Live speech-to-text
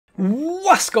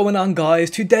What's going on,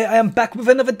 guys? Today I am back with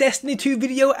another Destiny 2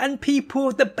 video, and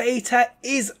people, the beta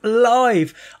is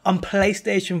live on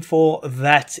PlayStation 4.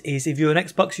 That is, if you're an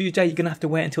Xbox user, you're gonna have to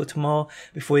wait until tomorrow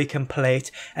before you can play it.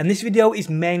 And this video is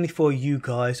mainly for you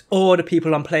guys, or the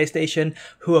people on PlayStation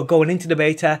who are going into the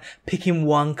beta picking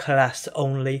one class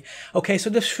only. Okay, so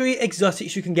there's 3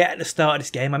 exotics you can get at the start of this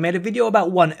game. I made a video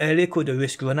about one earlier called the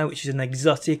Risk Runner, which is an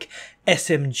exotic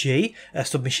SMG, a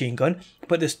submachine gun,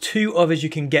 but there's 2 others you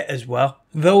can get as well.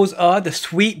 Those are the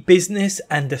Sweet Business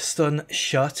and the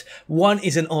Sunshot. One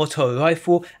is an auto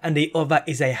rifle and the other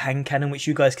is a hand cannon, which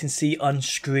you guys can see on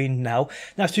screen now.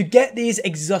 Now, to get these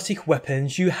exotic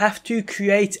weapons, you have to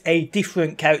create a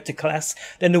different character class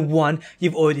than the one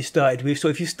you've already started with. So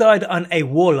if you started on a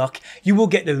Warlock, you will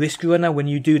get the Risk Runner when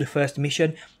you do the first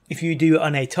mission. If you do it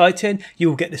on a Titan, you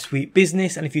will get the Sweet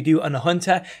Business, and if you do it on a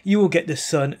Hunter, you will get the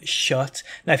Sunshot.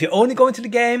 Now, if you're only going to the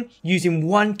game using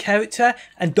one character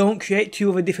and don't create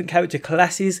 2 other different character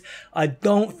classes, I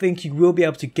don't think you will be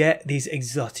able to get these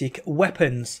exotic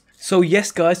weapons. So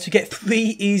yes, guys, to get 3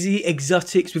 easy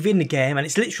exotics within the game, and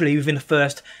it's literally within the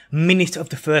first minute of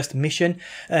the first mission.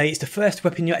 It's the first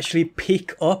weapon you actually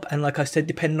pick up, and like I said,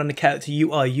 depending on the character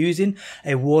you are using,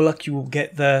 a Warlock you will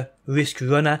get the Risk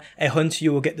Runner, a Hunter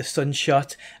you will get the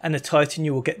Sunshot, and a Titan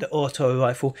you will get the auto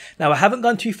rifle. Now, I haven't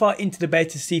gone too far into the beta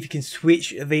to see if you can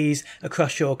switch these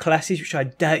across your classes, which I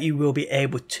doubt you will be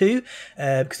able to,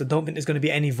 because I don't think there's going to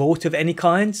be any vote of any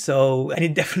kind. So, and you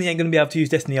definitely ain't going to be able to use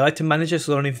Destiny Item Manager,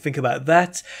 so don't even think about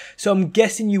that. So I'm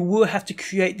guessing you will have to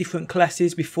create different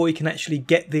classes before you can actually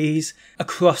get these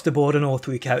across the board on all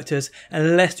 3 characters,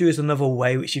 unless there is another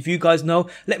way, which if you guys know,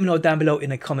 let me know down below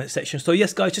in the comment section. So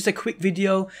yes, guys, just a quick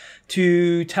video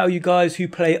to tell you guys who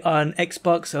play on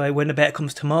Xbox when the beta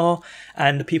comes tomorrow,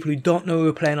 and the people who don't know who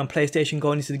are playing on PlayStation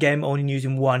going into the game only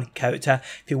using one character.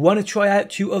 If you want to try out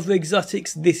 2 other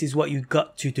exotics, this is what you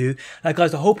got to do.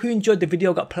 Guys, I hope you enjoyed the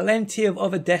video. I've got plenty of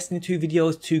other Destiny 2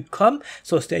 videos to come,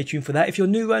 so stay tuned for that. If you're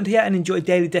new around here and enjoy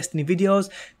daily Destiny videos,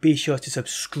 be sure to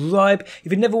subscribe.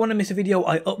 If you never want to miss a video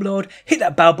I upload, hit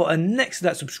that bell button next to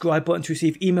that subscribe button to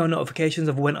receive email notifications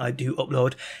of when I do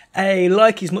upload. A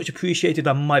like is much appreciated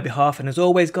on my behalf, and as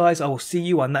always, guys, I will see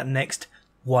you on that next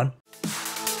one.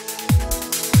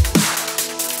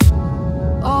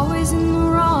 Always in the